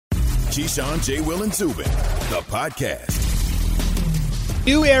Keyshawn, J. Will, and Zubin, the podcast.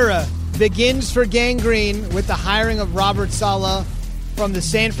 New era begins for Gangrene with the hiring of Robert Saleh from the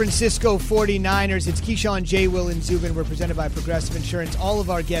San Francisco 49ers. It's Keyshawn, J. Will, and Zubin. We're presented by Progressive Insurance. All of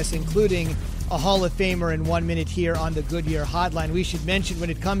our guests, including a Hall of Famer, in 1 minute here on the Goodyear Hotline. We should mention, when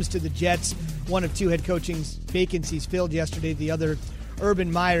it comes to the Jets, one of two head coaching vacancies filled yesterday, the other Urban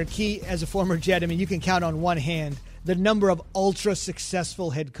Meyer. Key, as a former Jet, I mean, you can count on one hand the number of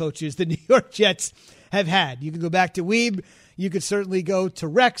ultra-successful head coaches the New York Jets have had. You could go back to Weeb. You could certainly go to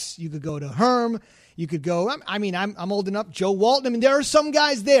Rex. You could go to Herm. You could go, I'm old enough, Joe Walton. I mean, there are some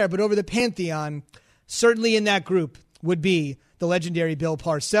guys there, but over the pantheon, certainly in that group would be the legendary Bill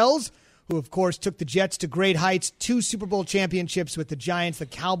Parcells, who, of course, took the Jets to great heights, 2 Super Bowl championships with the Giants, the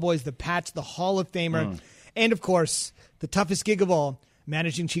Cowboys, the Pats, the Hall of Famer, and, of course, the toughest gig of all,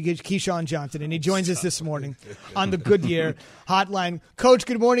 managing Keyshawn Johnson. And he joins us this morning on the Goodyear Hotline. Coach,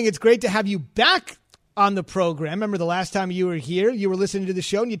 good morning. It's great to have you back on the program. Remember the last time you were here, you were listening to the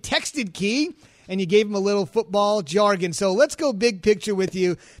show, and you texted Key, and you gave him a little football jargon. So let's go big picture with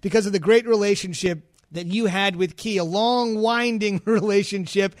you because of the great relationship that you had with Key, a long, winding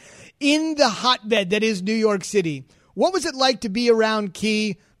relationship in the hotbed that is New York City. What was it like to be around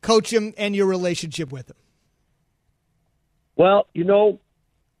Key, coach him, and your relationship with him? Well,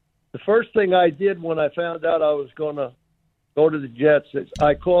 the first thing I did when I found out I was going to go to the Jets is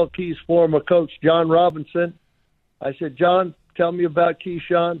I called Key's former coach, John Robinson. I said, John, tell me about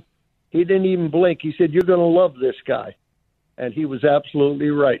Keyshawn. He didn't even blink. He said, you're going to love this guy. And he was absolutely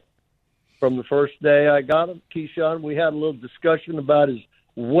right. From the first day I got him, Keyshawn, we had a little discussion about his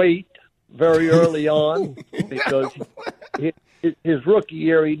weight very early on because his rookie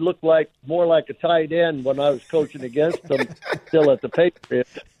year, he looked more like a tight end when I was coaching against him still at the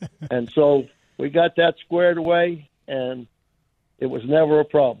Patriots. And so we got that squared away, and it was never a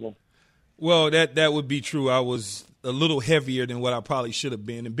problem. Well, that would be true. I was a little heavier than what I probably should have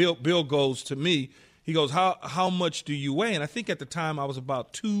been. And Bill goes to me, he goes, how much do you weigh? And I think at the time I was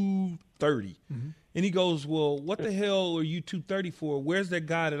about 230. Mm-hmm. And he goes, well, what the hell are you 230 for? Where's that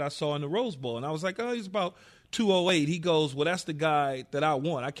guy that I saw in the Rose Bowl? And I was like, oh, he's about 208. He goes, well, that's the guy that I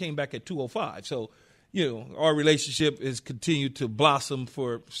want. I came back at 205. So, our relationship has continued to blossom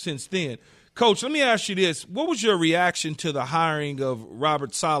since then. Coach, let me ask you this. What was your reaction to the hiring of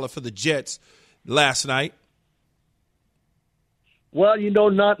Robert Saleh for the Jets last night? Well,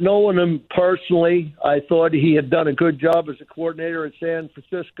 not knowing him personally, I thought he had done a good job as a coordinator at San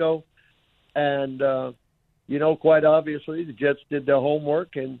Francisco. And, quite obviously, the Jets did their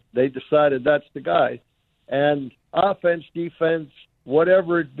homework, and they decided that's the guy. And offense, defense,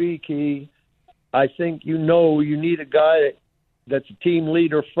 whatever it be, Key, I think you need a guy that's a team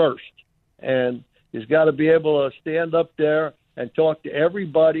leader first. And he's got to be able to stand up there and talk to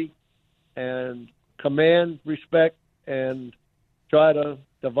everybody and command respect and try to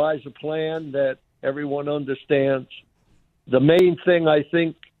devise a plan that everyone understands. The main thing, I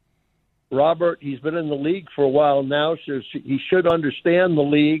think, Robert, he's been in the league for a while now, so he should understand the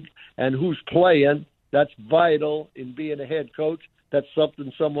league and who's playing. That's vital in being a head coach. That's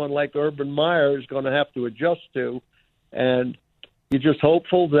something someone like Urban Meyer is going to have to adjust to. And you're just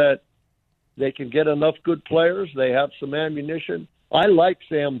hopeful that they can get enough good players. They have some ammunition. I like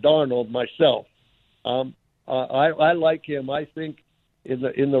Sam Darnold myself. I like him. I think in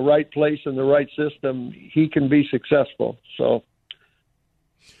the right place, in the right system, he can be successful. So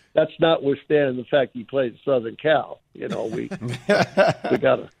that's notwithstanding the fact he played Southern Cal. We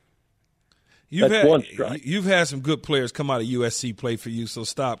got to. You've had some good players come out of USC play for you, so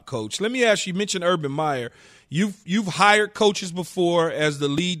stop, Coach. Let me ask you, mentioned Urban Meyer. You've hired coaches before as the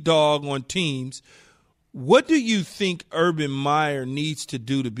lead dog on teams. What do you think Urban Meyer needs to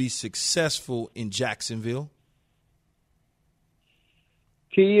do to be successful in Jacksonville?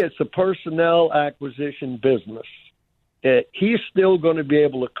 Key, it's a personnel acquisition business. He's still going to be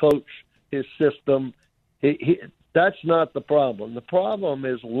able to coach his system. That's not the problem. The problem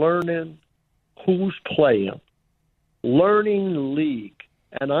is learning who's playing, learning the league.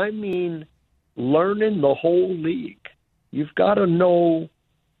 And I mean learning the whole league. You've got to know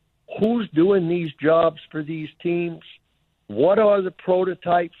who's doing these jobs for these teams, what are the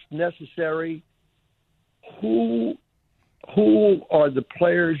prototypes necessary, who are the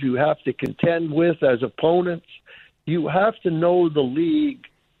players you have to contend with as opponents. You have to know the league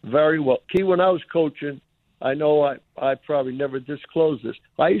very well. Key, when I was coaching, I know I probably never disclosed this.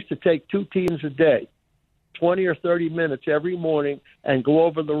 I used to take 2 teams a day, 20 or 30 minutes every morning, and go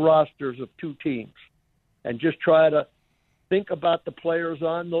over the rosters of 2 teams and just try to think about the players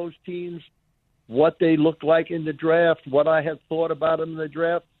on those teams, what they look like in the draft, what I had thought about them in the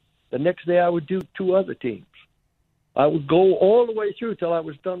draft. The next day I would do 2 other teams. I would go all the way through till I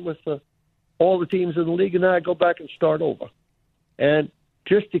was done with all the teams in the league, and then I'd go back and start over. And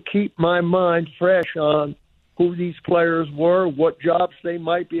just to keep my mind fresh on who these players were, what jobs they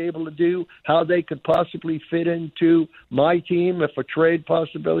might be able to do, how they could possibly fit into my team if a trade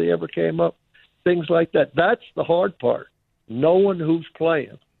possibility ever came up, things like that. That's the hard part, knowing who's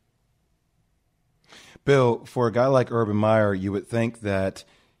playing. Bill, for a guy like Urban Meyer, you would think that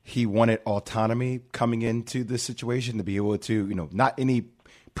he wanted autonomy coming into this situation to be able to, not any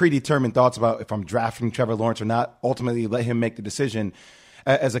predetermined thoughts about if I'm drafting Trevor Lawrence or not, ultimately let him make the decision.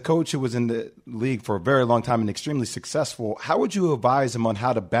 As a coach who was in the league for a very long time and extremely successful, how would you advise him on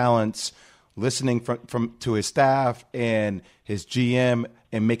how to balance listening from to his staff and his GM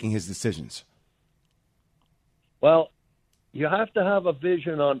and making his decisions? Well, you have to have a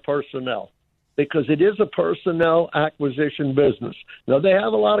vision on personnel because it is a personnel acquisition business. Now, they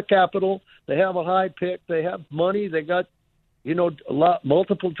have a lot of capital. They have a high pick. They have money. They got,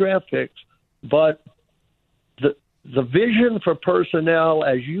 multiple draft picks. But the vision for personnel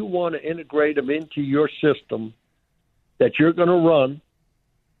as you want to integrate them into your system that you're going to run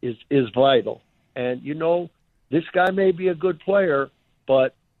is vital. And, this guy may be a good player,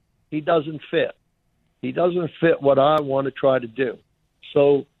 but he doesn't fit. He doesn't fit what I want to try to do.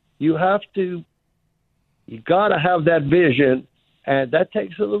 So you got to have that vision, and that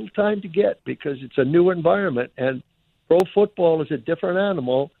takes a little time to get because it's a new environment. And pro football is a different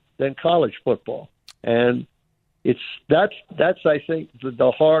animal than college football. And that's I think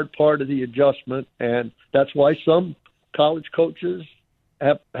the hard part of the adjustment, and that's why some college coaches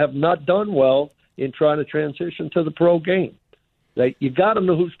have not done well in trying to transition to the pro game. You got to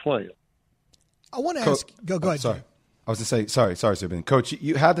know who's playing. I want to ask. Go ahead. Sorry, I was going to say sorry, Zubin. Coach,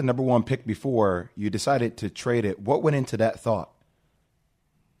 you had the number 1 pick before. You decided to trade it. What went into that thought?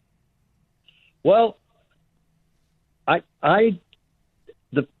 Well, the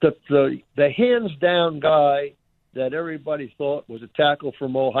hands down guy that everybody thought was a tackle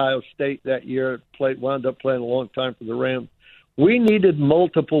from Ohio State that year, wound up playing a long time for the Rams. We needed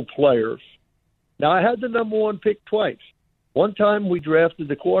multiple players. Now, I had the number 1 pick twice. One time we drafted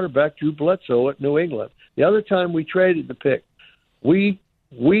the quarterback, Drew Bledsoe, at New England. The other time we traded the pick. We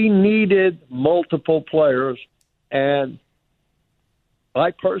needed multiple players, and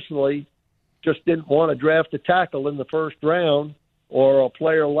I personally just didn't want to draft a tackle in the first round or a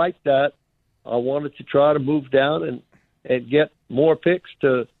player like that. I wanted to try to move down and get more picks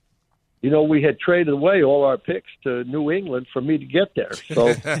to, we had traded away all our picks to New England for me to get there.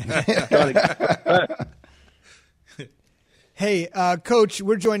 So, Hey, Coach,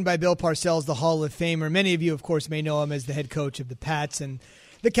 we're joined by Bill Parcells, the Hall of Famer. Many of you, of course, may know him as the head coach of the Pats and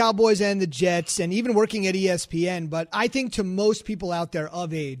the Cowboys and the Jets and even working at ESPN. But I think to most people out there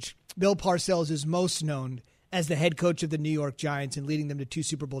of age, Bill Parcells is most known as the head coach of the New York Giants and leading them to 2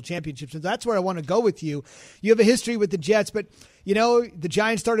 Super Bowl championships. So that's where I want to go with you. You have a history with the Jets, but, the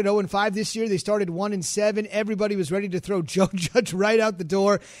Giants started 0-5 this year. They started 1-7. Everybody was ready to throw Joe Judge right out the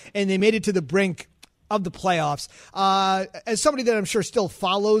door, and they made it to the brink of the playoffs. As somebody that I'm sure still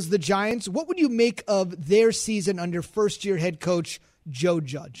follows the Giants, what would you make of their season under first-year head coach Joe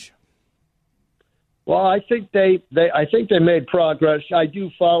Judge? Well, I think they made progress. I do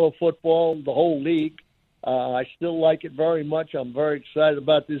follow football, the whole league. I still like it very much. I'm very excited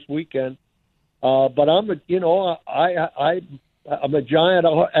about this weekend. But I'm a Giant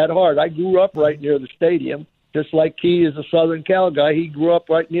at heart. I grew up right near the stadium, just like Key is a Southern Cal guy. He grew up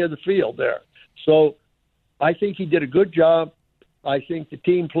right near the field there. So I think he did a good job. I think the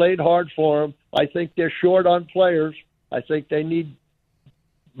team played hard for him. I think they're short on players. I think they need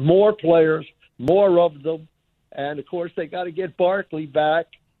more players, more of them. And, of course, they got to get Barkley back,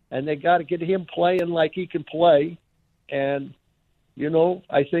 and they got to get him playing like he can play. And,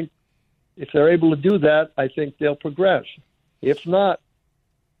 I think if they're able to do that, I think they'll progress. If not,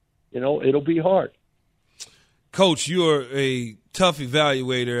 it'll be hard. Coach, you're a tough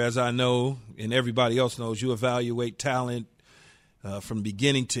evaluator, as I know, and everybody else knows. You evaluate talent from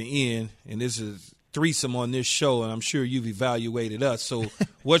beginning to end, and this is threesome on this show, and I'm sure you've evaluated us. So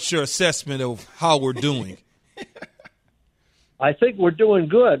what's your assessment of how we're doing? I think we're doing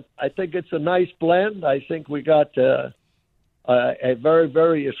good. I think it's a nice blend. I think we got a very,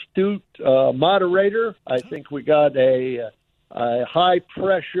 very astute moderator. I think we got a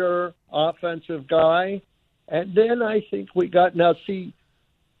high-pressure offensive guy. And then I think we got – now, see,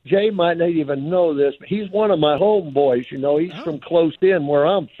 Jay might not even know this, but he's one of my homeboys. He's from close in where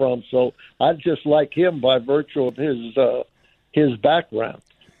I'm from, so I just like him by virtue of his background.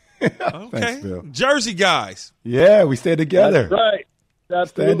 Okay. Thanks, Bill. Jersey guys. Yeah, we stay together. That's right.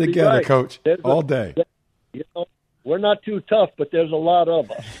 absolutely Stand together, right. Coach, all day. You know, we're not too tough, but there's a lot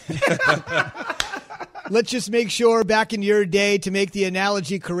of us. Let's just make sure, back in your day, to make the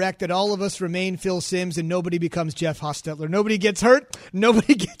analogy correct, that all of us remain Phil Simms and nobody becomes Jeff Hostetler. Nobody gets hurt.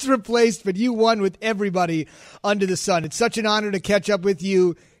 Nobody gets replaced, but you won with everybody under the sun. It's such an honor to catch up with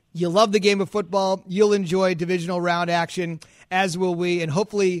you. You love the game of football. You'll enjoy divisional round action, as will we, and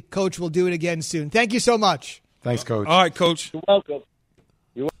hopefully Coach will do it again soon. Thank you so much. Thanks, Coach. All right, Coach. You're welcome.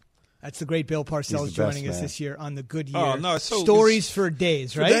 That's the great Bill Parcells joining us man. this year on the Good Year. Oh, no, Stories for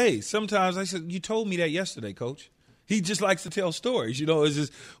days, right? For days. Sometimes I said, you told me that yesterday, Coach. He just likes to tell stories. You know, it's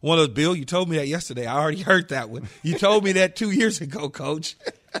just one of those, Bill, you told me that yesterday. I already heard that one. You told me that 2 years ago, Coach.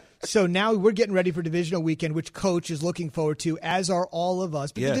 So now we're getting ready for divisional weekend, which Coach is looking forward to, as are all of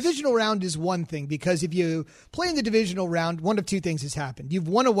us. But Yes. the divisional round is one thing, because if you play in the divisional round, one of two things has happened. You've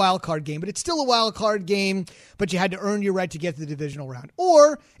won a wild card game, but it's still a wild card game, but you had to earn your right to get to the divisional round.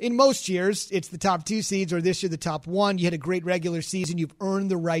 Or in most years, it's the top 2 seeds, or this year the top 1. You had a great regular season. You've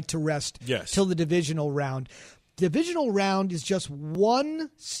earned the right to rest till the divisional round. Divisional round is just one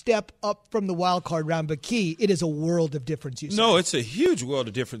step up from the wild card round, but Key, it is a world of difference. You say. No, it's a huge world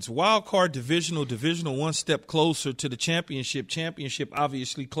of difference. Wild card, divisional, one step closer to the championship,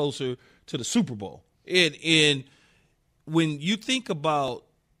 obviously closer to the Super Bowl. And when you think about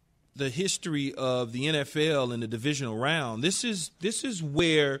the history of the NFL and the divisional round, this is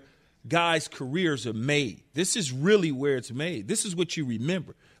where guys' careers are made. This is really where it's made. This is what you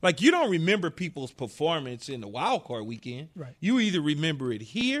remember. Like, you don't remember people's performance in the wild card weekend. Right. You either remember it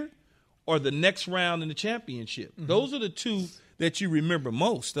here or the next round in the championship. Mm-hmm. Those are the two that you remember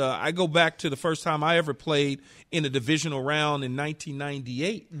most. I go back to the first time I ever played in a divisional round in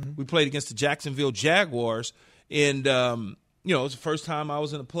 1998. Mm-hmm. We played against the Jacksonville Jaguars, and it was the first time I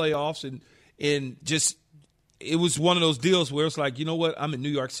was in the playoffs, and just it was one of those deals where it's like, you know what, I'm in New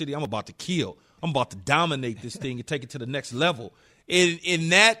York City, I'm about to kill. I'm about to dominate this thing and take it to the next level.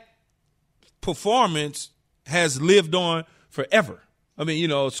 And that performance has lived on forever. I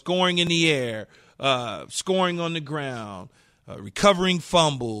mean, scoring in the air, scoring on the ground, recovering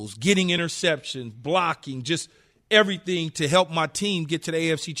fumbles, getting interceptions, blocking, just everything to help my team get to the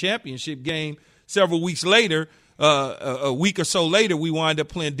AFC Championship game. Several weeks later, a week or so later, we wind up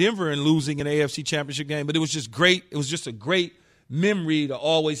playing Denver and losing an AFC Championship game. But it was just great. It was just a great memory to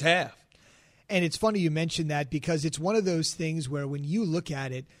always have. And it's funny you mentioned that, because it's one of those things where when you look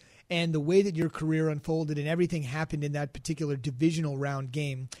at it and the way that your career unfolded and everything happened in that particular divisional round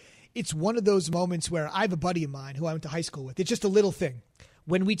game, it's one of those moments where I have a buddy of mine who I went to high school with. It's just a little thing.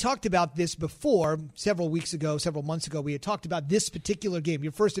 When we talked about this before, several months ago, we had talked about this particular game,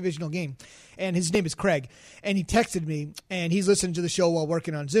 your first divisional game, and his name is Craig. And he texted me, and he's listening to the show while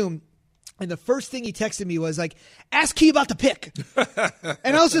working on Zoom. And the first thing he texted me was like, ask Key about the pick.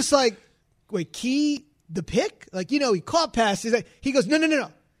 And I was just like, wait, Key, the pick? Like, he caught passes. He goes, no.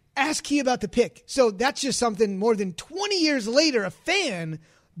 Ask Key about the pick. So that's just something more than 20 years later, a fan,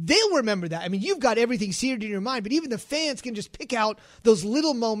 they'll remember that. I mean, you've got everything seared in your mind, but even the fans can just pick out those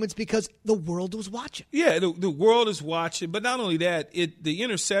little moments because the world was watching. Yeah, the world is watching. But not only that, the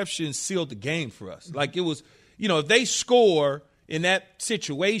interception sealed the game for us. Like, it was, if they score in that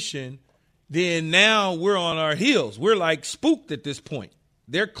situation, then now we're on our heels. We're like spooked at this point.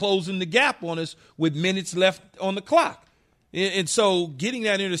 They're closing the gap on us with minutes left on the clock. And so getting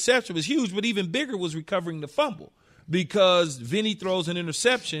that interception was huge, but even bigger was recovering the fumble, because Vinny throws an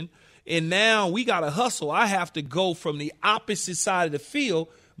interception, and now we got to hustle. I have to go from the opposite side of the field,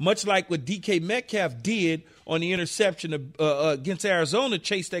 much like what DK Metcalf did on the interception against Arizona,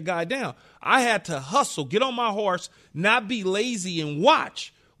 chase that guy down. I had to hustle, get on my horse, not be lazy, and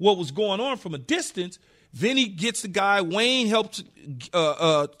watch what was going on from a distance. Vinny gets the guy. Wayne helps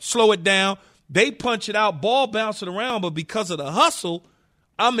slow it down. They punch it out, ball bouncing around, but because of the hustle,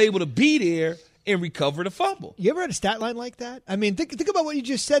 I'm able to be there and recover the fumble. You ever had a stat line like that? I mean, think about what you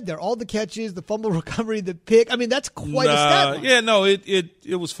just said there. All the catches, the fumble recovery, the pick. I mean, that's quite a stat line. Yeah, no,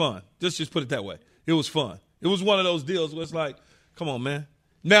 it was fun. Just put it that way. It was fun. It was one of those deals where it's like, come on, man.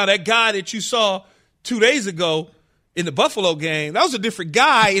 Now, that guy that you saw 2 days ago in the Buffalo game, that was a different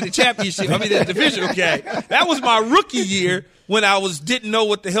guy in the championship. The divisional game. That was my rookie year when I didn't know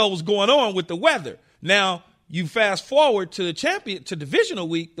what the hell was going on with the weather. Now, you fast forward to to divisional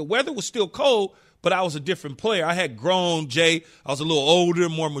week, the weather was still cold, but I was a different player. I had grown, Jay. I was a little older,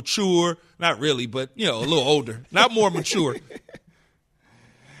 more mature. Not really, but, a little older. Not more mature.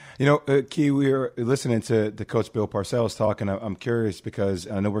 Key, we were listening to Coach Bill Parcells talking. I'm curious because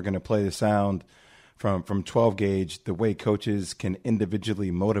I know we're going to play the sound from 12 gauge, the way coaches can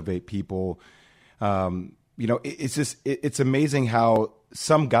individually motivate people. it's amazing how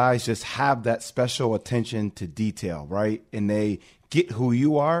some guys just have that special attention to detail, right? And they get who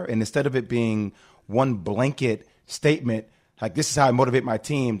you are. And instead of it being one blanket statement, like this is how I motivate my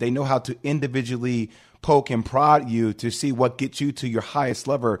team, they know how to individually poke and prod you to see what gets you to your highest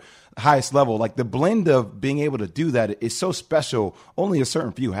level. Like the blend of being able to do that is so special. Only a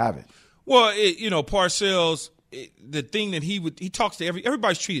certain few have it. Well, Parcells, the thing that he talks to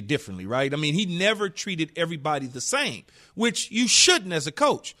everybody's treated differently, right? I mean, he never treated everybody the same, which you shouldn't as a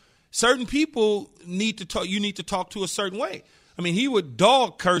coach. Certain people need to talk to a certain way. I mean, he would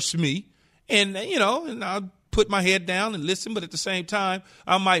dog curse me and I'd put my head down and listen, but at the same time,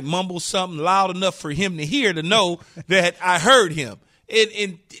 I might mumble something loud enough for him to hear to know that I heard him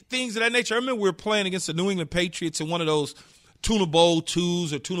and things of that nature. I remember we were playing against the New England Patriots in one of those Tuna Bowl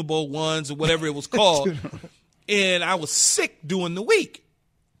 2s or Tuna Bowl 1s or whatever it was called. And I was sick during the week.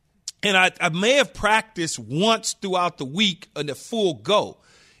 And I may have practiced once throughout the week in a full go.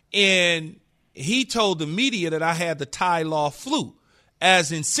 And he told the media that I had the Ty Law flu,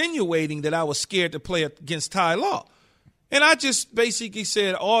 as insinuating that I was scared to play against Ty Law. And I just basically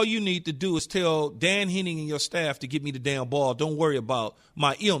said, all you need to do is tell Dan Henning and your staff to get me the damn ball. Don't worry about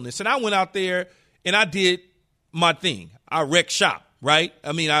my illness. And I went out there and I did my thing. I wrecked shop, right?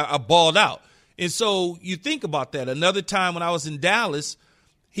 I mean, I balled out. And so you think about that. Another time when I was in Dallas,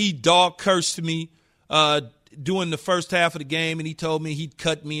 he dog cursed me during the first half of the game, and he told me he'd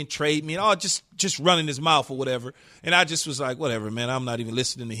cut me and trade me, and just running his mouth or whatever. And I just was like, whatever, man, I'm not even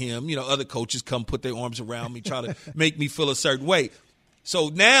listening to him. Other coaches come put their arms around me, try to make me feel a certain way. So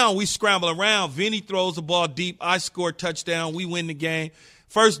now we scramble around. Vinny throws the ball deep. I score a touchdown. We win the game.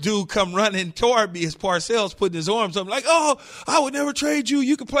 First dude come running toward me as Parcells putting his arms up like, oh, I would never trade you.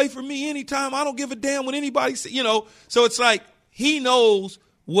 You can play for me anytime. I don't give a damn what anybody says, So it's like he knows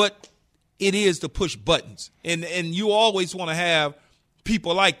what it is to push buttons. And you always want to have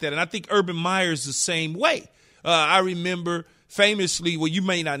people like that. And I think Urban Meyer's the same way. I remember famously, well, you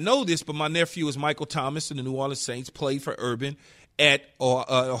may not know this, but my nephew is Michael Thomas and the New Orleans Saints, played for Urban at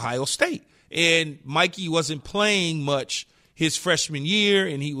Ohio State. And Mikey wasn't playing much his freshman year,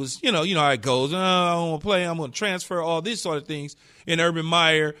 and he was, how it goes. I don't want to play. I'm going to transfer, all these sort of things. And Urban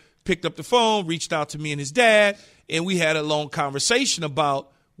Meyer picked up the phone, reached out to me and his dad, and we had a long conversation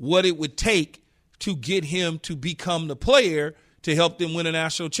about what it would take to get him to become the player to help them win a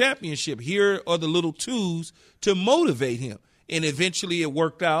national championship. Here are the little tools to motivate him. And eventually it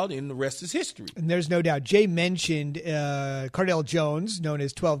worked out, and the rest is history. And there's no doubt. Jay mentioned Cardale Jones, known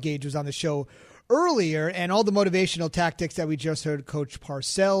as 12 Gauge, was on the show earlier, and all the motivational tactics that we just heard Coach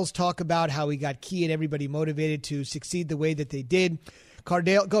Parcells talk about, how he got Key and everybody motivated to succeed the way that they did.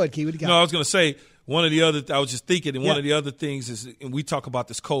 Cardale, go ahead, Key. What do you got? No, I was going to say, one of the other things is, and we talk about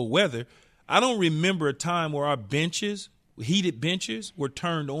this cold weather, I don't remember a time where our heated benches, were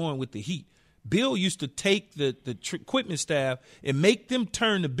turned on with the heat. Bill used to take the equipment staff and make them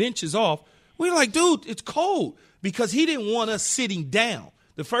turn the benches off. We're like, dude, it's cold, because he didn't want us sitting down.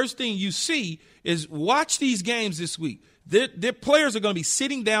 The first thing you see is watch these games this week. Their players are going to be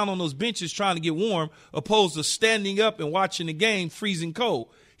sitting down on those benches trying to get warm, opposed to standing up and watching the game freezing cold.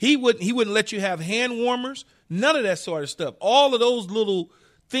 He wouldn't let you have hand warmers, none of that sort of stuff. All of those little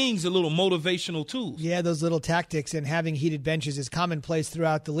things are little motivational tools. Yeah, those little tactics, and having heated benches is commonplace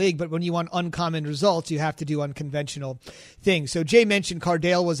throughout the league. But when you want uncommon results, you have to do unconventional things. So Jay mentioned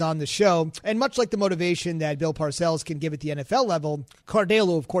Cardale was on the show, and much like the motivation that Bill Parcells can give at the NFL level, Cardale,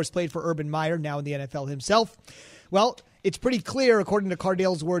 who of course played for Urban Meyer, now in the NFL himself, well, it's pretty clear, according to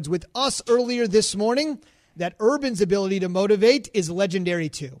Cardale's words with us earlier this morning, that Urban's ability to motivate is legendary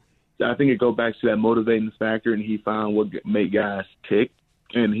too. I think it goes back to that motivating factor, and he found what made guys tick.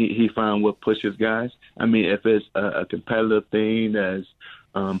 And he found what pushes guys. I mean, if it's a competitive thing that's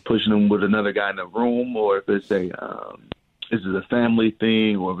pushing them with another guy in the room, or if it's a family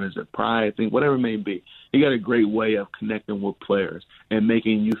thing, or if it's a pride thing, whatever it may be, he got a great way of connecting with players and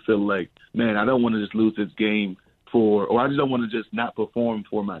making you feel like, man, I don't want to just lose this game or I just don't want to just not perform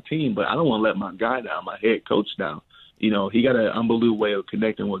for my team, but I don't want to let my guy down, my head coach down. He got an unbelievable way of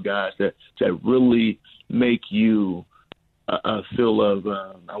connecting with guys that really make you feel of,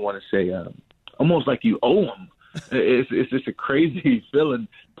 I want to say, almost like you owe them. It's just a crazy feeling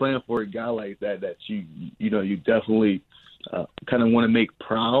playing for a guy like that you definitely kind of want to make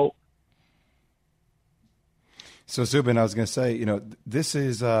proud. So, Zubin, I was going to say, this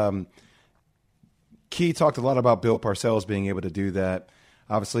is Key talked a lot about Bill Parcells being able to do that.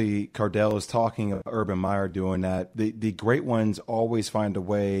 Obviously, Cardale is talking about Urban Meyer doing that. The great ones always find a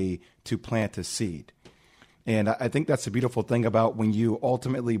way to plant a seed. And I think that's the beautiful thing about when you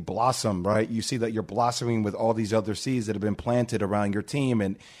ultimately blossom, right? You see that you're blossoming with all these other seeds that have been planted around your team,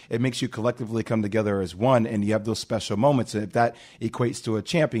 and it makes you collectively come together as one, and you have those special moments. And if that equates to a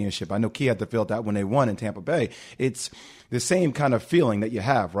championship, I know Key had to feel that when they won in Tampa Bay. It's the same kind of feeling that you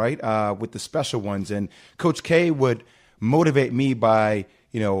have, right, with the special ones. And Coach K would motivate me by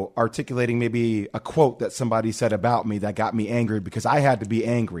articulating maybe a quote that somebody said about me that got me angry because I had to be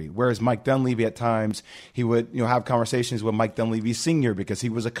angry. Whereas Mike Dunleavy at times, he would, have conversations with Mike Dunleavy Sr. because he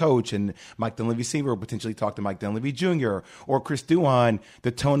was a coach, and Mike Dunleavy Sr. would potentially talk to Mike Dunleavy Jr. Or Chris Duhon.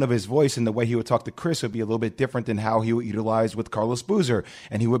 The tone of his voice and the way he would talk to Chris would be a little bit different than how he would utilize with Carlos Boozer.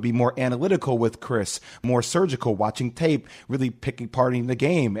 And he would be more analytical with Chris, more surgical, watching tape, really picking part in the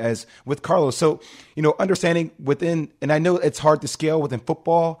game as with Carlos. So, understanding within, and I know it's hard to scale within football,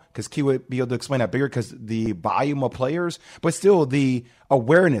 because Key would be able to explain that bigger because the volume of players, but still the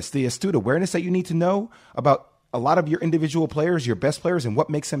awareness, the astute awareness that you need to know about a lot of your individual players, your best players, and what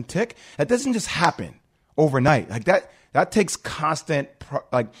makes them tick. That doesn't just happen overnight. Like that takes constant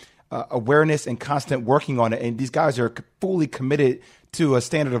awareness and constant working on it. And these guys are fully committed to a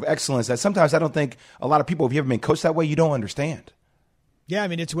standard of excellence that sometimes I don't think a lot of people, if you haven't been coached that way, you don't understand. Yeah,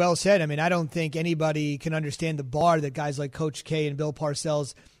 it's well said. I don't think anybody can understand the bar that guys like Coach K and Bill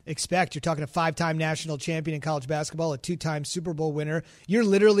Parcells expect. You're talking a 5-time national champion in college basketball, a 2-time Super Bowl winner. You're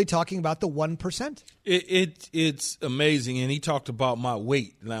literally talking about the 1%. It's amazing. And he talked about my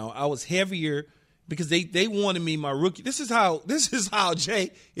weight. Now, I was heavier because they wanted me my rookie. This is how,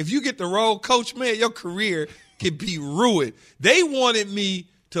 Jay, if you get the wrong coach, man, your career could be ruined. They wanted me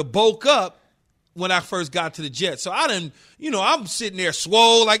to bulk up when I first got to the Jets. So I didn't, I'm sitting there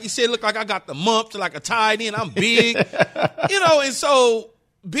swole, like you said, look like I got the mumps, like a tight end. I'm big, and so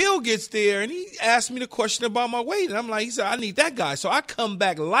Bill gets there and he asked me the question about my weight. And I'm like, he said, I need that guy. So I come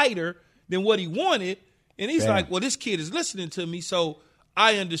back lighter than what he wanted. And he's like, well, this kid is listening to me. So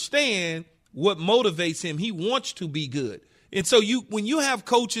I understand what motivates him. He wants to be good. And so when you have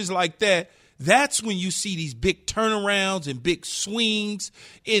coaches like that, that's when you see these big turnarounds and big swings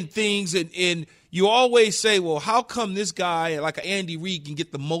in things. And you always say, well, how come this guy, like Andy Reid, can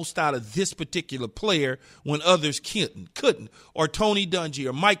get the most out of this particular player when others couldn't? Or Tony Dungy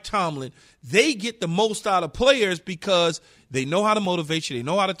or Mike Tomlin, they get the most out of players because they know how to motivate you, they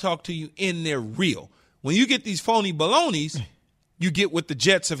know how to talk to you, and they're real. When you get these phony balonies, you get what the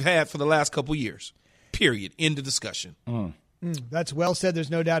Jets have had for the last couple years. Period. End of discussion. That's well said.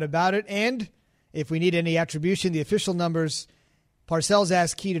 There's no doubt about it. And if we need any attribution, the official numbers, Parcells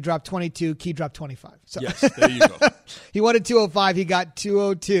asked Key to drop 22. Key dropped 25. So. Yes, there you go. He wanted 205. He got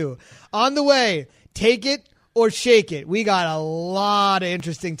 202. On the way, take it or shake it. We got a lot of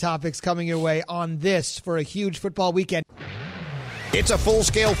interesting topics coming your way on this for a huge football weekend. It's a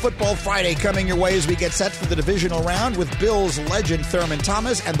full-scale Football Friday coming your way as we get set for the divisional round with Bills legend Thurman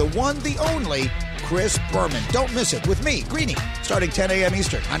Thomas and the one, the only, Chris Berman. Don't miss it with me, Greeny, starting 10 a.m.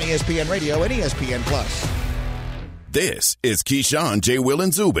 Eastern on ESPN Radio and ESPN+. This is Keyshawn, J. Will,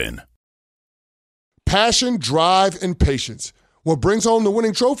 and Zubin. Passion, drive, and patience. What brings home the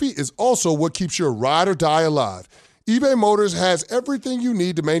winning trophy is also what keeps your ride or die alive. eBay Motors has everything you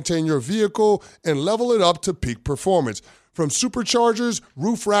need to maintain your vehicle and level it up to peak performance. From superchargers,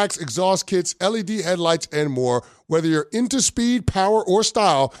 roof racks, exhaust kits, LED headlights, and more, whether you're into speed, power, or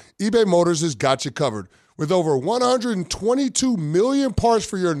style, eBay Motors has got you covered. With over 122 million parts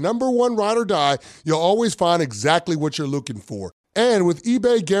for your number one ride or die, you'll always find exactly what you're looking for. And with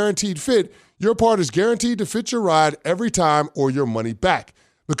eBay Guaranteed Fit, your part is guaranteed to fit your ride every time or your money back.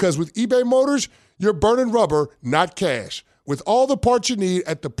 Because with eBay Motors, you're burning rubber, not cash. With all the parts you need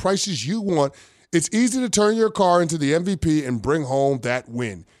at the prices you want, it's easy to turn your car into the MVP and bring home that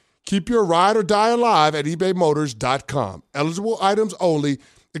win. Keep your ride or die alive at ebaymotors.com. Eligible items only.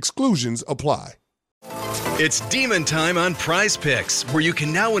 Exclusions apply. It's demon time on Prize Picks, where you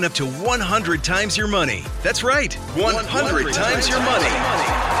can now win up to 100 times your money. That's right, 100 times your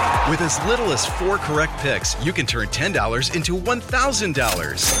money. With as little as 4 correct picks, you can turn $10 into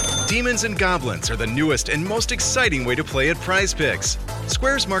 $1,000. Demons and Goblins are the newest and most exciting way to play at Prize Picks.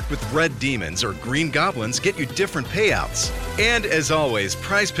 Squares marked with red demons or green goblins get you different payouts. And as always,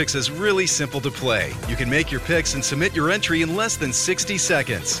 Prize Picks is really simple to play. You can make your picks and submit your entry in less than 60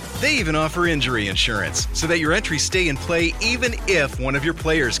 seconds. They even offer injury insurance so that your entries stay in play even if one of your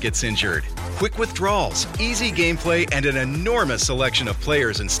players gets injured. Quick withdrawals, easy gameplay, and an enormous selection of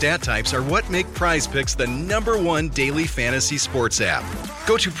players and stat types are what make PrizePicks the #1 daily fantasy sports app.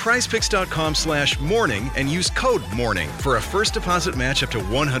 Go to prizepicks.com/morning and use code MORNING for a first deposit match up to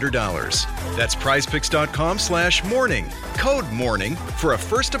 $100. That's prizepicks.com/morning. Code MORNING for a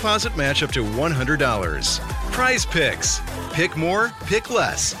first deposit match up to $100. PrizePicks. Pick more, pick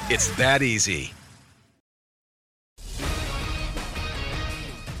less. It's that easy.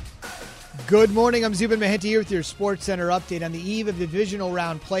 Good morning. I'm Zubin Mehenti here with your Sports Center update on the eve of divisional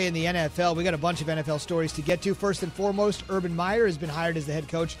round play in the NFL. We got a bunch of NFL stories to get to. First and foremost, Urban Meyer has been hired as the head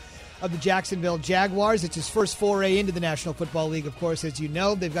coach of the Jacksonville Jaguars. It's his first foray into the National Football League, of course, as you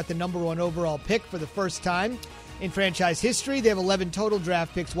know. They've got the #1 overall pick for the first time in franchise history. They have 11 total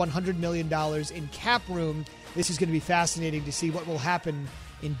draft picks, $100 million in cap room. This is going to be fascinating to see what will happen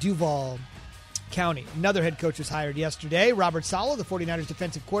in Duval County. Another head coach was hired yesterday. Robert Saleh, the 49ers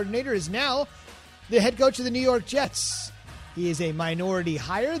defensive coordinator, is now the head coach of the New York Jets. He is a minority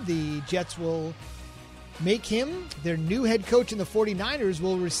hire. The Jets will make him their new head coach, and the 49ers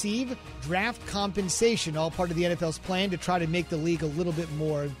will receive draft compensation, all part of the NFL's plan to try to make the league a little bit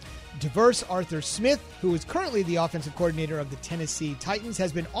more diverse. Arthur Smith, who is currently the offensive coordinator of the Tennessee Titans,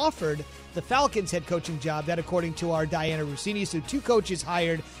 has been offered the Falcons head coaching job. That, according to our Diana Rossini. So 2 coaches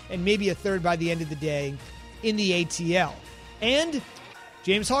hired and maybe a third by the end of the day in the ATL. And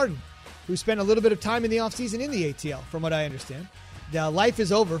James Harden, who spent a little bit of time in the offseason in the ATL, from what I understand. The life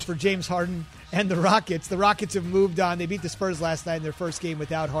is over for James Harden and the Rockets. The Rockets have moved on. They beat the Spurs last night in their first game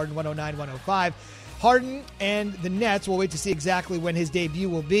without Harden, 109-105. Harden and the Nets, we'll wait to see exactly when his debut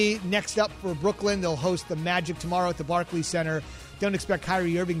will be. Next up for Brooklyn, they'll host the Magic tomorrow at the Barclays Center. Don't expect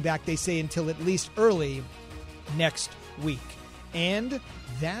Kyrie Irving back, they say, until at least early next week. And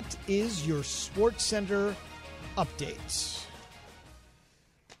that is your Sports Center updates.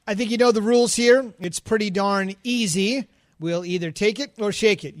 I think you know the rules here. It's pretty darn easy. We'll either take it or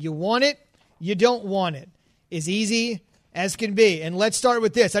shake it. You want it, you don't want it. As easy as can be. And let's start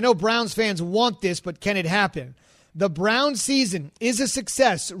with this. I know Browns fans want this, but can it happen? The Browns season is a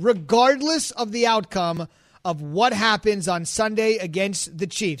success regardless of the outcome of what happens on Sunday against the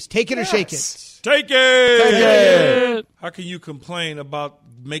Chiefs. Take it or shake it? Take it! How can you complain about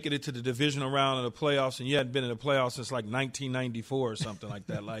making it to the divisional round of the playoffs and you hadn't been in the playoffs since like 1994 or something like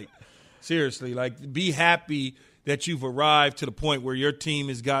that? Like, seriously, like, be happy that you've arrived to the point where your team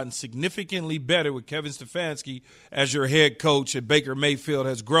has gotten significantly better with Kevin Stefanski as your head coach, and Baker Mayfield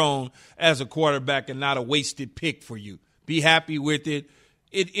has grown as a quarterback and not a wasted pick for you. Be happy with it.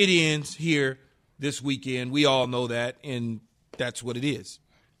 It ends here this weekend. We all know that, and that's what it is.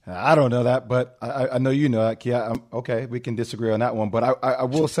 I don't know that, but I know you know that, Kia. Okay, we can disagree on that one. But I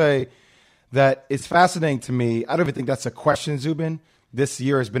will say that it's fascinating to me. I don't even think that's a question, Zubin. This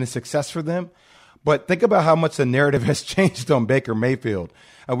year has been a success for them. But think about how much the narrative has changed on Baker Mayfield.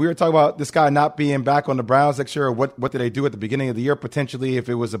 We were talking about this guy not being back on the Browns next year. Or what did they do at the beginning of the year, potentially, if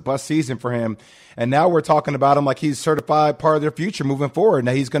it was a bust season for him? And now we're talking about him like he's certified part of their future moving forward.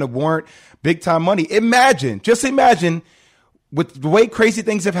 Now he's going to warrant big-time money. Just imagine, with the way crazy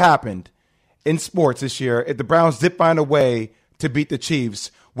things have happened in sports this year, if the Browns did find a way to beat the Chiefs,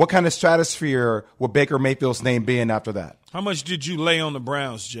 what kind of stratosphere would Baker Mayfield's name be in after that? How much did you lay on the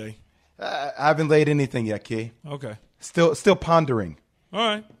Browns, Jay? I haven't laid anything yet, Key. Okay. Still pondering. All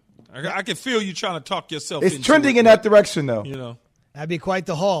right. I can feel you trying to talk yourself into it. It's trending in that direction, though. You know. That'd be quite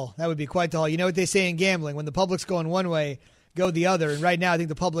the haul. That would be quite the haul. You know what they say in gambling? When the public's going one way, go the other. And right now, I think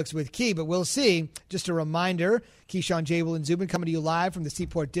the public's with Key, but we'll see. Just a reminder, Keyshawn, J. Will, and Zubin coming to you live from the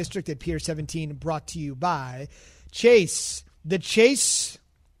Seaport District at Pier 17, brought to you by Chase. The chase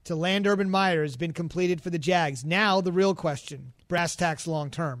to land Urban Meyer has been completed for the Jags. Now, the real question, brass tacks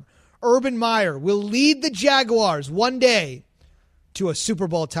long term. Urban Meyer will lead the Jaguars one day to a Super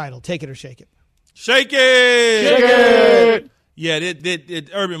Bowl title. Take it or shake it? Shake it! Shake it!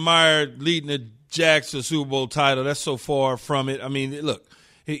 Yeah, Urban Meyer leading the Jags to a Super Bowl title, that's so far from it. I mean, look,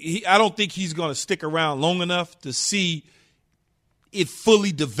 I don't think he's going to stick around long enough to see it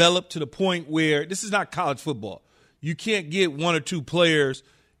fully develop to the point where this is not college football. You can't get 1 or 2 players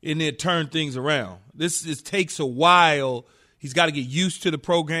and then turn things around. This takes a while. He's got to get used to the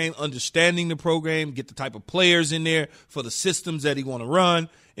program, understanding the program, get the type of players in there for the systems that he want to run.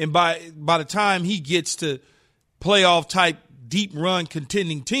 And by the time he gets to playoff type, deep run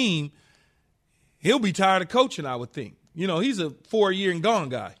contending team, he'll be tired of coaching, I would think. You know, he's a 4-year and gone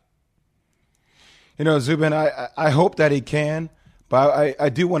guy. You know, Zubin, I hope that he can, but I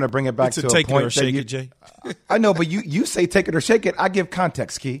do want to bring it back to a take point it or shake it, Jay. I know, but you say take it or shake it. I give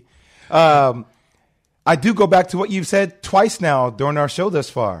context, Key. I do go back to what you've said twice now during our show thus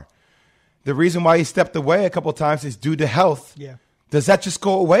far. the reason why he stepped away a couple of times is due to health. Yeah. Does that just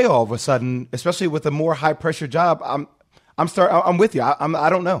go away all of a sudden, especially with a more high-pressure job? I'm with you. I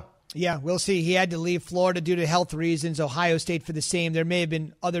don't know. Yeah, we'll see. He had to leave Florida due to health reasons. Ohio State for the same. There may have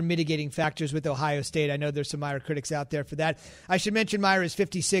been other mitigating factors with Ohio State. I know there's some Meyer critics out there for that. I should mention Meyer is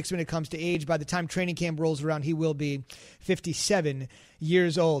 56 when it comes to age. By the time training camp rolls around, he will be 57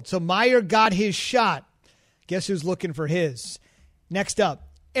 years old. So Meyer got his shot. Guess who's looking for his? Next up,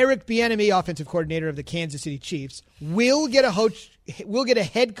 Eric Bieniemy, offensive coordinator of the Kansas City Chiefs, will get a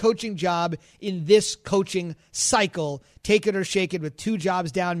head coaching job in this coaching cycle. Take it or shake it, with 2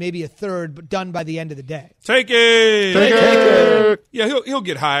 jobs down, maybe a third, but done by the end of the day. Take it. Yeah, he'll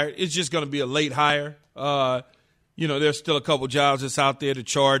get hired. It's just going to be a late hire. There's still a couple jobs that's out there. The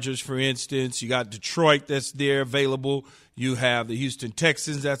Chargers, for instance. You got Detroit that's there available. You have the Houston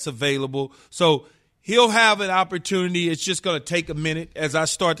Texans that's available. So he'll have an opportunity. It's just going to take a minute. As I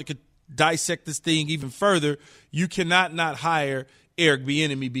start to dissect this thing even further, you cannot not hire Eric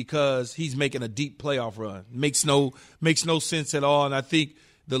Bieniemy because he's making a deep playoff run. Makes no sense at all, and I think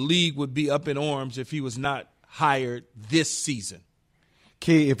the league would be up in arms if he was not hired this season.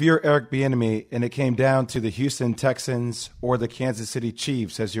 Key, if you're Eric Bieniemy and it came down to the Houston Texans or the Kansas City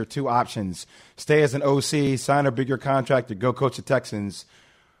Chiefs as your 2 options, stay as an OC, sign a bigger contract, or go coach the Texans,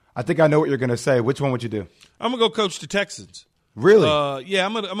 I think I know what you're going to say. Which one would you do? I'm going to go coach the Texans. Really? Yeah,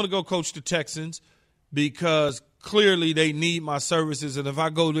 I'm going to go coach the Texans because clearly they need my services, and if I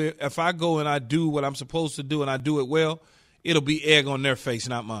go and I do what I'm supposed to do and I do it well, it'll be egg on their face,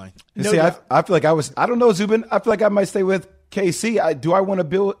 not mine. I feel like I don't know, Zubin. I feel like I might stay with KC. Do I want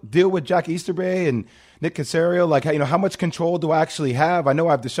to deal with Jack Easterby and Nick Caserio? Like, how much control do I actually have? I know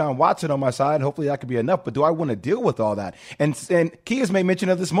I have Deshaun Watson on my side. Hopefully that could be enough, but do I want to deal with all that? And Key has made mention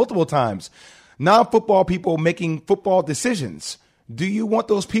of this multiple times. Non-football people making football decisions. Do you want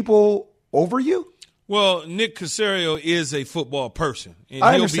those people over you? Well, Nick Caserio is a football person, and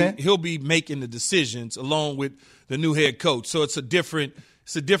I understand. He'll be making the decisions along with the new head coach. So it's a different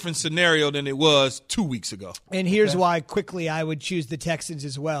scenario than it was 2 weeks ago. And here's why quickly I would choose the Texans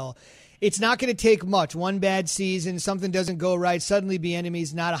as well. It's not going to take much. One bad season, something doesn't go right, suddenly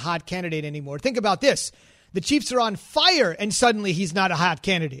Bieniemy's not a hot candidate anymore. Think about this. The Chiefs are on fire, and suddenly he's not a hot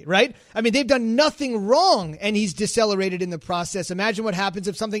candidate, right? I mean, they've done nothing wrong, and he's decelerated in the process. Imagine what happens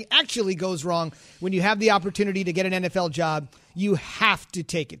if something actually goes wrong. When you have the opportunity to get an NFL job, you have to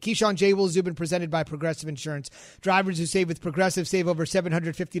take it. Keyshawn J. Will Zubin, presented by Progressive Insurance. Drivers who save with Progressive save over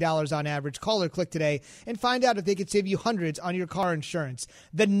 $750 on average. Call or click today and find out if they could save you hundreds on your car insurance.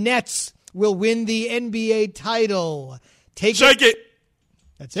 The Nets will win the NBA title. Shake it.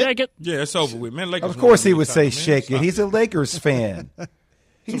 That's it. Shake it. Yeah, it's over with, man. Lakers of course he would title, say shake it. He's a Lakers fan.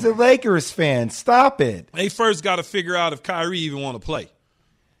 He's a Lakers fan. Stop it. They first got to figure out if Kyrie even want to play.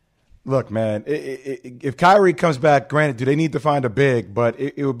 Look, man, if Kyrie comes back, granted, do they need to find a big? But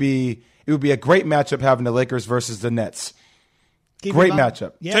it would be a great matchup having the Lakers versus the Nets. Great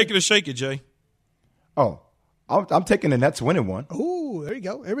matchup. Yeah. Take it or shake it, Jay. Oh, I'm taking the Nets winning one. Ooh, there you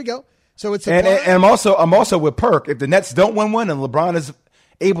go. Here we go. So it's and I'm also with Perk. If the Nets don't win one and LeBron is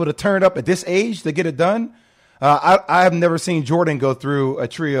able to turn it up at this age to get it done, I have never seen Jordan go through a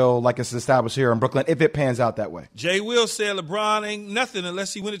trio like it's established here in Brooklyn if it pans out that way. Jay Will said LeBron ain't nothing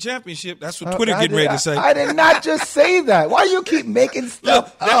unless he win a championship. That's what Twitter getting ready to say. I did not just say that. Why you keep making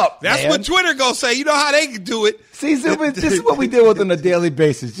stuff up, That's man? what Twitter going to say. You know how they can do it. See, Zubin, this is what we deal with on a daily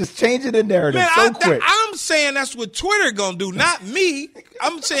basis. Just changing the narrative quick. I'm saying that's what Twitter going to do, not me.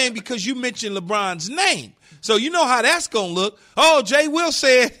 I'm saying because you mentioned LeBron's name. So you know how that's going to look. Oh, Jay Will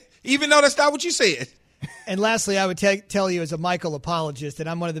said, even though that's not what you said. And lastly, I would tell you as a Michael apologist, and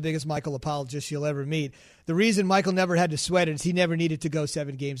I'm one of the biggest Michael apologists you'll ever meet, the reason Michael never had to sweat it is he never needed to go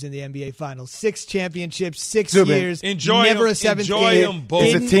 7 games in the NBA Finals. 6 championships, 6 years, enjoy never them, a 7th enjoy game. them both.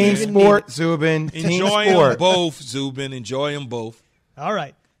 It's a team sport, Zubin. Enjoy them both, Zubin. Enjoy them both. All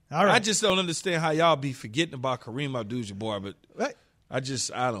right. I just don't understand how y'all be forgetting about Kareem Abdul-Jabbar, but right. I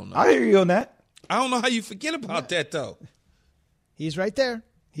don't know. I hear you on that. I don't know how you forget about that, though. He's right there.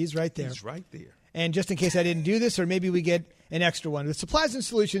 And just in case I didn't do this, or maybe we get an extra one. With supplies and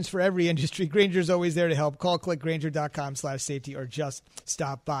solutions for every industry, Grainger's always there to help. Call, click, Grainger.com/safety, or just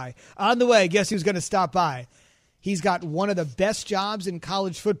stop by. On the way, guess who's going to stop by? He's got one of the best jobs in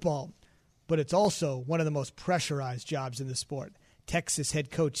college football, but it's also one of the most pressurized jobs in the sport. Texas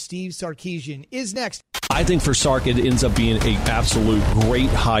head coach Steve Sarkisian is next. I think for Sark, it ends up being an absolute great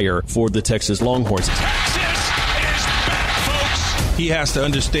hire for the Texas Longhorns. He has to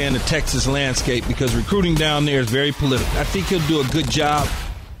understand the Texas landscape because recruiting down there is very political. I think he'll do a good job.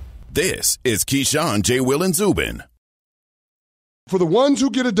 This is Keyshawn, J. Will, and Zubin. For the ones who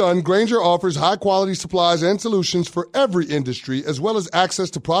get it done, Grainger offers high-quality supplies and solutions for every industry, as well as access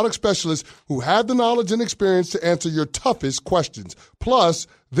to product specialists who have the knowledge and experience to answer your toughest questions. Plus,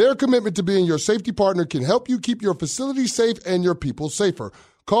 their commitment to being your safety partner can help you keep your facility safe and your people safer.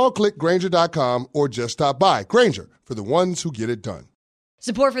 Call, click Grainger.com, or just stop by. Grainger, for the ones who get it done.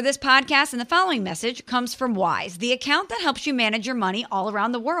 Support for this podcast and the following message comes from Wise, the account that helps you manage your money all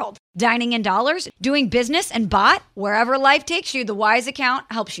around the world. Dining in dollars, doing business and bot, wherever life takes you, the Wise account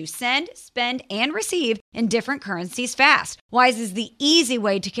helps you send, spend, and receive in different currencies fast. Wise is the easy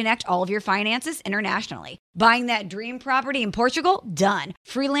way to connect all of your finances internationally. Buying that dream property in Portugal? Done.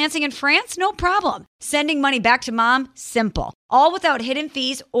 Freelancing in France? No problem. Sending money back to mom? Simple. All without hidden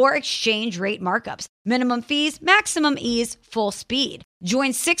fees or exchange rate markups. Minimum fees, maximum ease, full speed.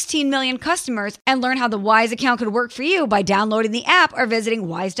 Join 16 million customers and learn how the Wise account could work for you by downloading the app or visiting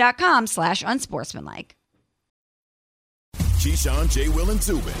wise.com/unsportsmanlike. Keyshawn, J. Will, and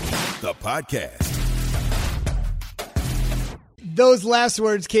Zubin, the podcast. Those last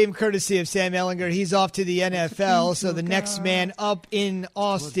words came courtesy of Sam Ehlinger. He's off to the NFL, so the next man up in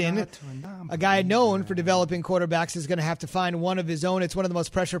Austin, a guy known for developing quarterbacks, is going to have to find one of his own. It's one of the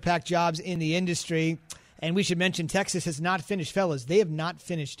most pressure-packed jobs in the industry. And we should mention Texas has not finished, fellas. They have not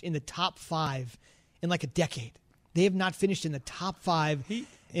finished in the top 5 in like a decade. They have not finished in the top 5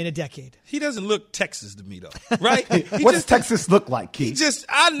 in a decade. He doesn't look Texas to me, though, right? What does Texas look like, Keith?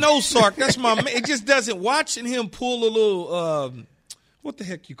 I know Sark. That's my man. It just doesn't. Watching him pull a little, what the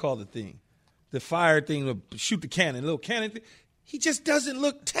heck you call the thing? The fire thing to shoot the cannon, little cannon thing. He just doesn't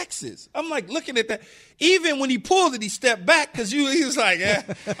look Texas. I'm like looking at that. Even when he pulled it, he stepped back because he was like, I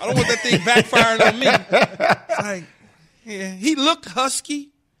don't want that thing backfiring on me. It's like, he looked husky.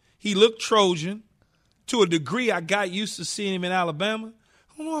 He looked Trojan. To a degree, I got used to seeing him in Alabama.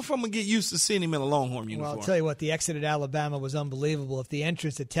 I don't know if I'm going to get used to seeing him in a Longhorn uniform. Well, I'll tell you what, the exit at Alabama was unbelievable. If the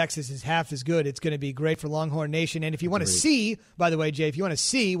entrance at Texas is half as good, it's going to be great for Longhorn Nation. And if you want to see, by the way, Jay, if you want to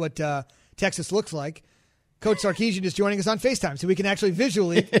see what Texas looks like, Coach Sarkisian is joining us on FaceTime, so we can actually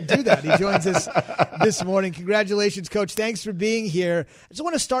visually do that. He joins us this morning. Congratulations, Coach. Thanks for being here. I just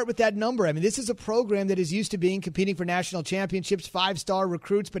want to start with that number. I mean, this is a program that is used to competing for national championships, 5-star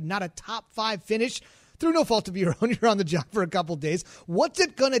recruits, but not a top 5 finish. Through no fault of your own, you're on the job for a couple days. What's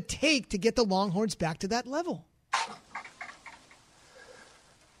it going to take to get the Longhorns back to that level?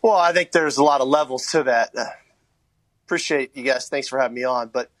 Well, I think there's a lot of levels to that. Appreciate you guys. Thanks for having me on.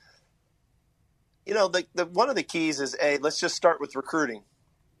 But you know, one of the keys is, let's just start with recruiting.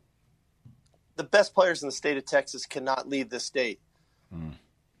 The best players in the state of Texas cannot leave this state.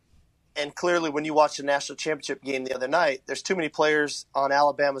 And clearly, when you watch the national championship game the other night, there's too many players on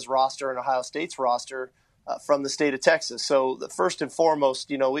Alabama's roster and Ohio State's roster from the state of Texas. So first and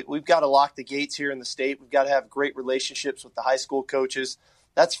foremost, you know, we've got to lock the gates here in the state. We've got to have great relationships with the high school coaches.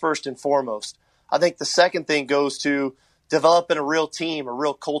 That's first and foremost. I think the second thing goes to developing a real team, a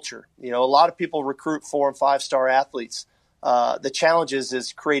real culture. You know, a lot of people recruit 4- and 5-star athletes. The challenge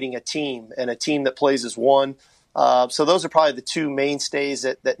is creating a team, and a team that plays as one. So those are probably the two mainstays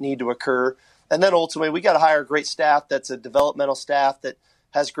that need to occur. And then ultimately, we got to hire a great staff that's a developmental staff that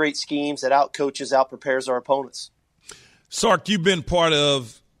has great schemes, that out-coaches, out-prepares our opponents. Sark, you've been part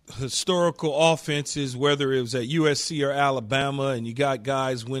of historical offenses, whether it was at USC or Alabama, and you got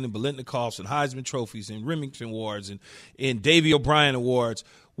guys winning Biletnikoffs and Heisman trophies and Remington Awards and Davey O'Brien Awards.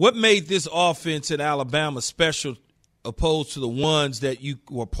 What made this offense at Alabama special opposed to the ones that you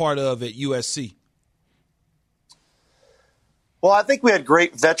were part of at USC? Well, I think we had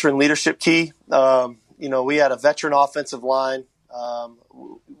great veteran leadership, Key. You know, we had a veteran offensive line.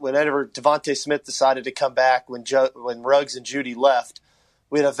 Whenever Devontae Smith decided to come back, when Ruggs and Judy left,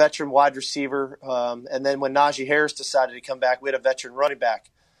 we had a veteran wide receiver. And then when Najee Harris decided to come back, we had a veteran running back.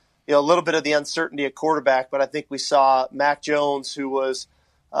 You know, a little bit of the uncertainty at quarterback, but I think we saw Mac Jones, who was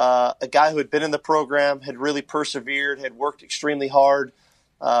a guy who had been in the program, had really persevered, had worked extremely hard,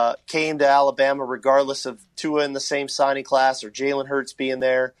 came to Alabama regardless of Tua in the same signing class or Jalen Hurts being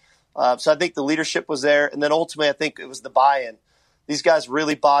there. So I think the leadership was there. And then ultimately, I think it was the buy-in. These guys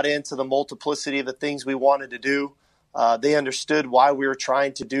really bought into the multiplicity of the things we wanted to do. They understood why we were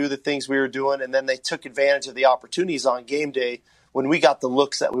trying to do the things we were doing, and then they took advantage of the opportunities on game day when we got the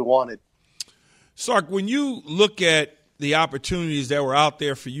looks that we wanted. Sark, when you look at the opportunities that were out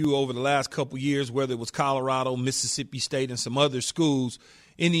there for you over the last couple of years, whether it was Colorado, Mississippi State, and some other schools,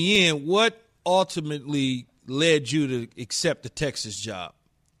 in the end, what ultimately led you to accept the Texas job?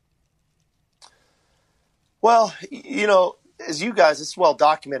 Well, you know, as you guys, it's well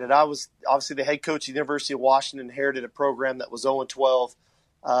documented. I was obviously the head coach of the University of Washington, inherited a program that was 0-12.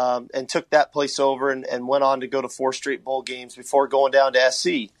 and took that place over and went on to go to 4 straight bowl games before going down to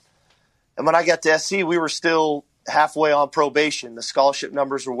SC. And when I got to SC, we were still halfway on probation. The scholarship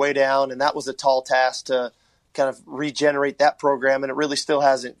numbers were way down, and that was a tall task to kind of regenerate that program, and it really still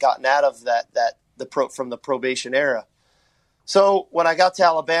hasn't gotten out of from the probation era. So when I got to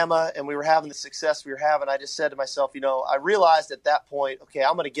Alabama and we were having the success we were having, I just said to myself, I realized at that point, okay,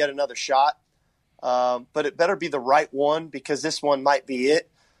 I'm going to get another shot, but it better be the right one because this one might be it.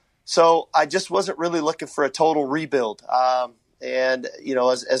 So I just wasn't really looking for a total rebuild. And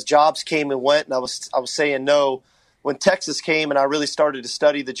as jobs came and went, and I was saying no, when Texas came and I really started to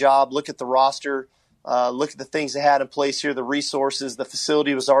study the job, look at the roster, look at the things they had in place here, the resources, the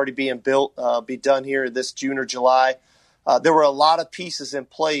facility was already being built, be done here this June or July. There were a lot of pieces in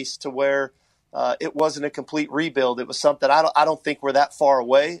place to where it wasn't a complete rebuild. It was something I don't think we're that far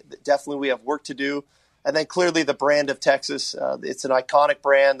away. Definitely we have work to do. And then clearly the brand of Texas, it's an iconic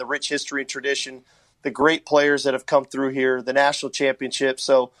brand, the rich history and tradition, the great players that have come through here, the national championship.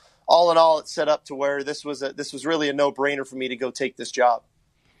 So all in all, it's set up to where this was really a no-brainer for me to go take this job.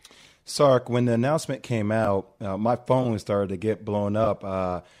 Sark, when the announcement came out, my phone started to get blown up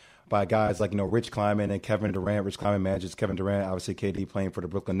by guys like, Rich Kleiman and Kevin Durant. Rich Kleiman manages Kevin Durant, obviously KD playing for the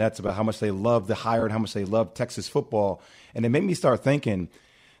Brooklyn Nets, about how much they love the hire and how much they love Texas football. And it made me start thinking,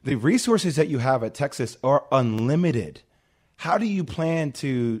 the resources that you have at Texas are unlimited. How do you plan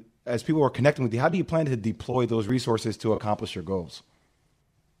to, as people are connecting with you, how do you plan to deploy those resources to accomplish your goals?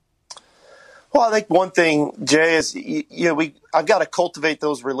 Well, I think one thing, Jay, is I've got to cultivate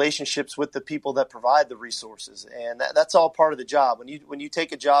those relationships with the people that provide the resources, and that's all part of the job. When you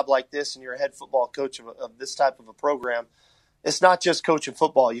take a job like this and you're a head football coach of this type of a program, it's not just coaching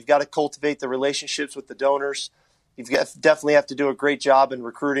football. You've got to cultivate the relationships with the donors. Definitely have to do a great job in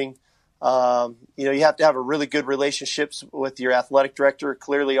recruiting. You have to have a really good relationships with your athletic director.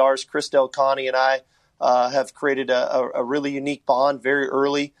 Clearly, ours, Chris Del Conte, and I have created a really unique bond very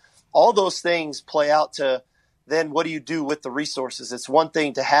early. All those things play out to then what do you do with the resources? It's one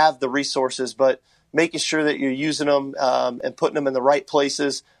thing to have the resources, but making sure that you're using them and putting them in the right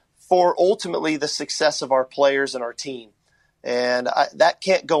places for ultimately the success of our players and our team. And that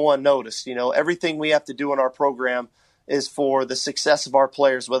can't go unnoticed. Everything we have to do in our program is for the success of our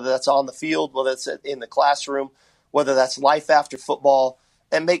players, whether that's on the field, whether it's in the classroom, whether that's life after football,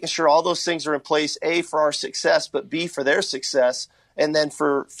 and making sure all those things are in place, A, for our success, but B, for their success. And then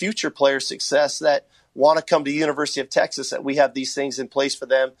for future player success that want to come to the University of Texas, that we have these things in place for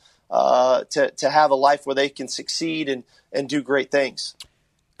them to have a life where they can succeed and do great things.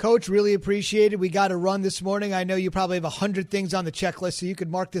 Coach, really appreciate it. We got to run this morning. I know you probably have 100 things on the checklist, so you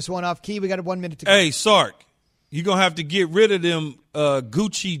could mark this one off. Key, we got 1 minute to go. Hey, Sark, you're going to have to get rid of them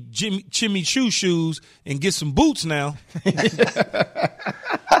Gucci Jimmy Choo shoes and get some boots now.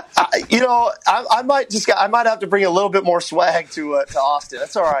 I might have to bring a little bit more swag to Austin.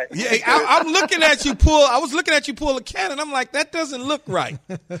 That's all right. Yeah, I'm looking at you pull. I was looking at you pull a cannon. I'm like, that doesn't look right.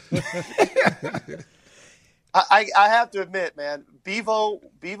 I have to admit, man, Bevo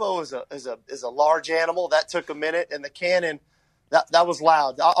is a large animal. That took a minute, and the cannon that was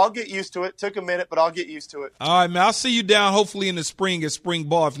loud. I'll get used to it. Took a minute, but I'll get used to it. All right, man. I'll see you down hopefully in the spring at spring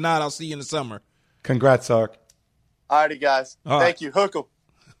ball. If not, I'll see you in the summer. Congrats, Sark. All righty, guys. Thank you. Hook 'em.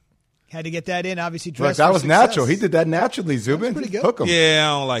 Had to get that in, obviously. Look, that was success. Natural. He did that naturally, Zubin. Pretty good. Hook him. Yeah,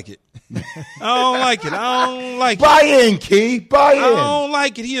 I don't like it. I don't like it. Buy in, Key. Buy in. I don't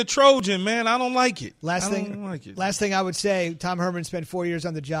like it. He a Trojan, man. I don't like it. Last thing I would say, Tom Herman spent 4 years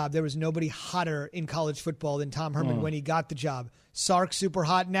on the job. There was nobody hotter in college football than Tom Herman when he got the job. Sark, super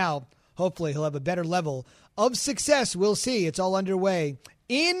hot now. Hopefully he'll have a better level of success. We'll see. It's all underway.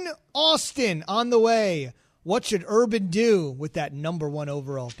 In Austin, on the way. What should Urban do with that number 1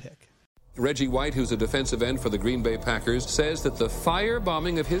 overall pick? Reggie White, who's a defensive end for the Green Bay Packers, says that the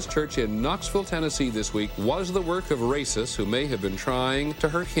firebombing of his church in Knoxville, Tennessee this week was the work of racists who may have been trying to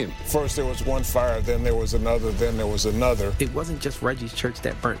hurt him. First there was one fire, then there was another, then there was another. It wasn't just Reggie's church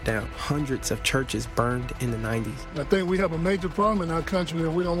that burnt down. Hundreds of churches burned in the 90s. I think we have a major problem in our country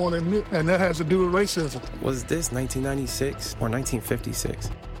that we don't want to admit, and that has to do with racism. Was this 1996 or 1956?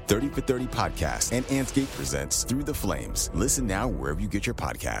 30 for 30 podcast and Anscape presents Through the Flames. Listen now wherever you get your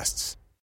podcasts.